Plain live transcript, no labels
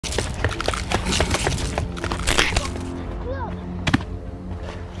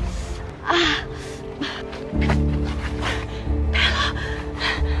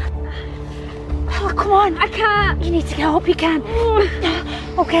I can't. You need to get up, you can.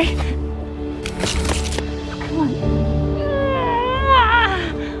 Okay. Come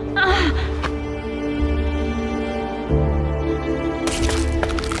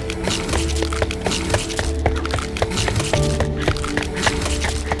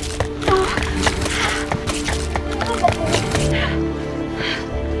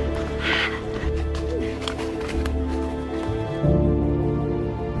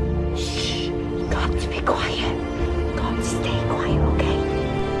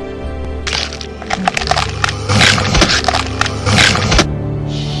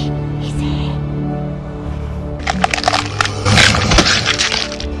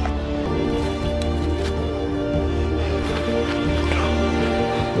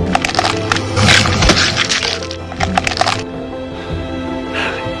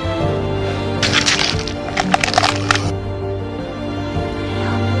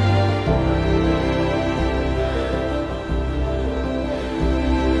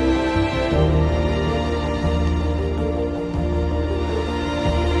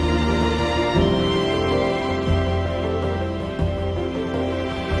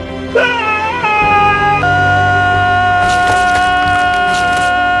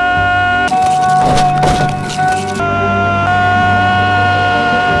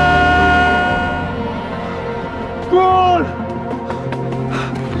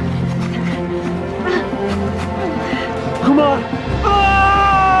on.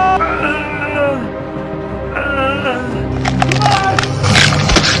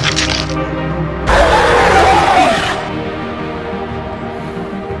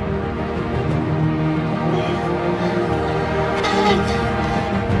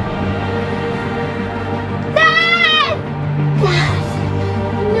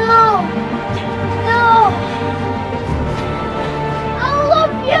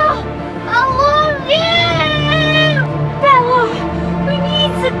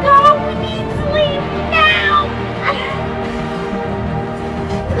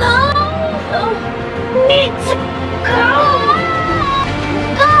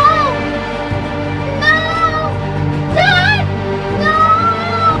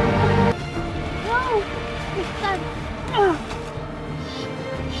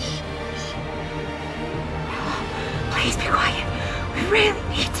 Please be quiet. We really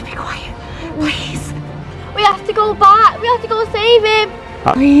need to be quiet. Please. We have to go back. We have to go save him.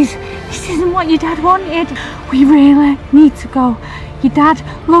 Please. This isn't what your dad wanted. We really need to go. Your dad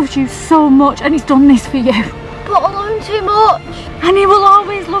loves you so much and he's done this for you. But I love him too much. And he will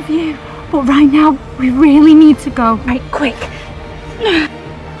always love you. But right now, we really need to go. Right, quick.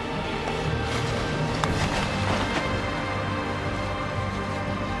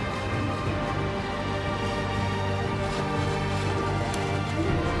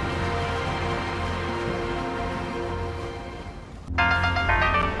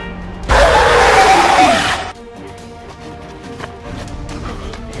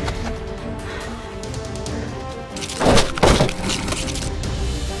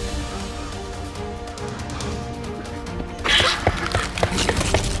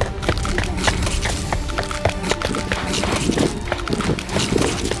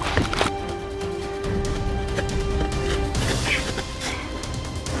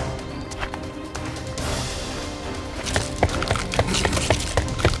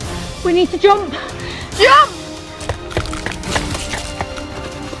 We need to jump. Jump!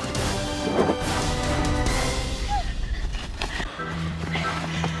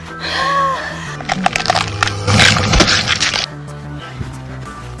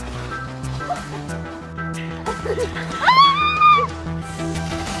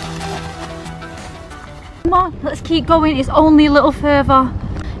 Come on, let's keep going. It's only a little further.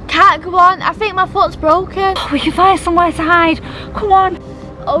 Can't go on. I think my foot's broken. We can find somewhere to hide. Come on.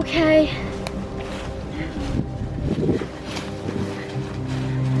 Okay.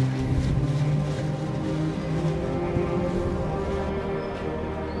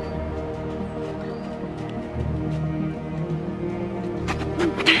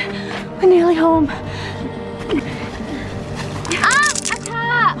 We're nearly home. Ah, I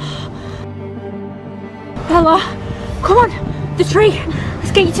can't. Bella, come on. The tree.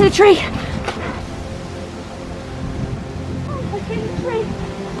 Let's get you to the tree. Let's get you to the tree.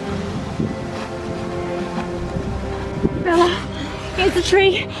 Bella, here's the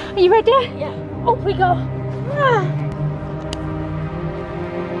tree. Are you ready? Yeah. Up we go.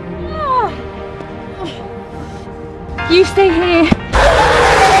 You stay here.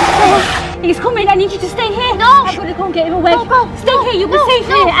 He's coming. I need you to stay here. No. I'm gonna go and get him away. Go. Stay here. You'll be safe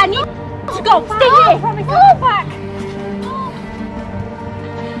here. I need you to go. Stay here. Promise. Go back.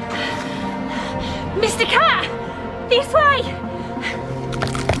 Mr. Cat! This way!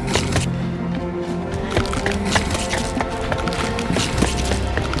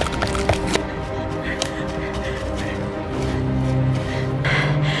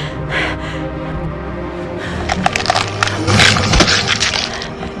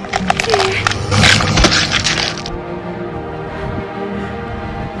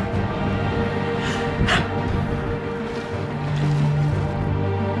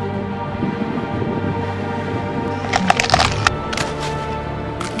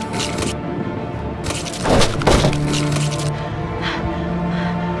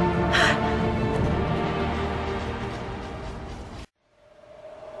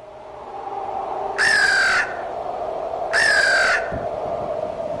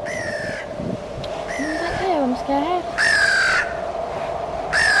 I'm scared.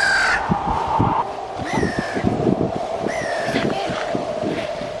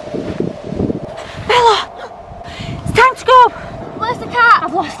 Bella! It's time to go! Where's the cat?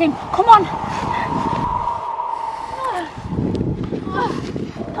 I've lost him. Come on.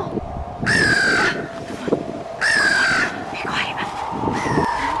 Be quiet.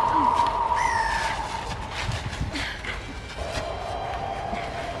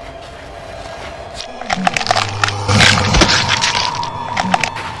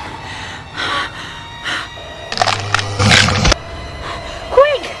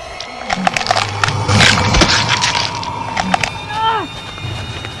 Quick!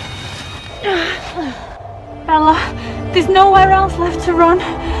 Bella, there's nowhere else left to run.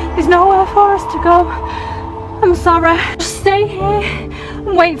 There's nowhere for us to go. I'm sorry. Just stay here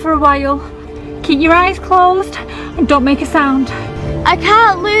and wait for a while. Keep your eyes closed and don't make a sound. I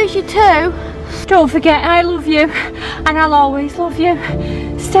can't lose you too. Don't forget, I love you and I'll always love you.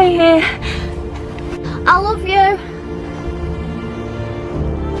 Stay here. I love you.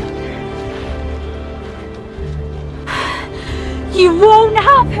 You won't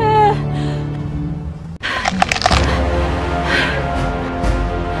have her.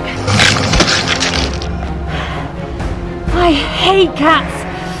 I hate cats.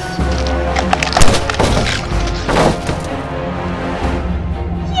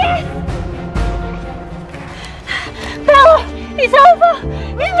 Yes! Bella, it's over.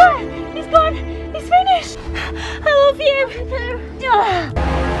 It's done. It's gone. It's finished. I love you.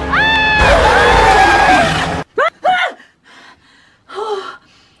 Oh,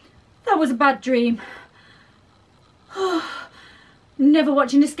 that was a bad dream. Never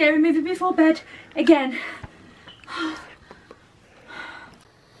watching a scary movie before bed again.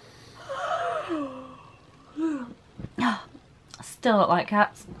 Still look like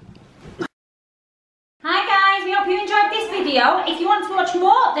cats. Hi guys, we hope you enjoyed this video. If you want to watch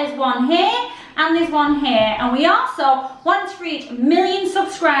more, there's one here and there's one here. And we also want to reach 1 million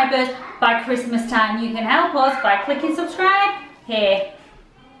subscribers by Christmas time. You can help us by clicking subscribe here.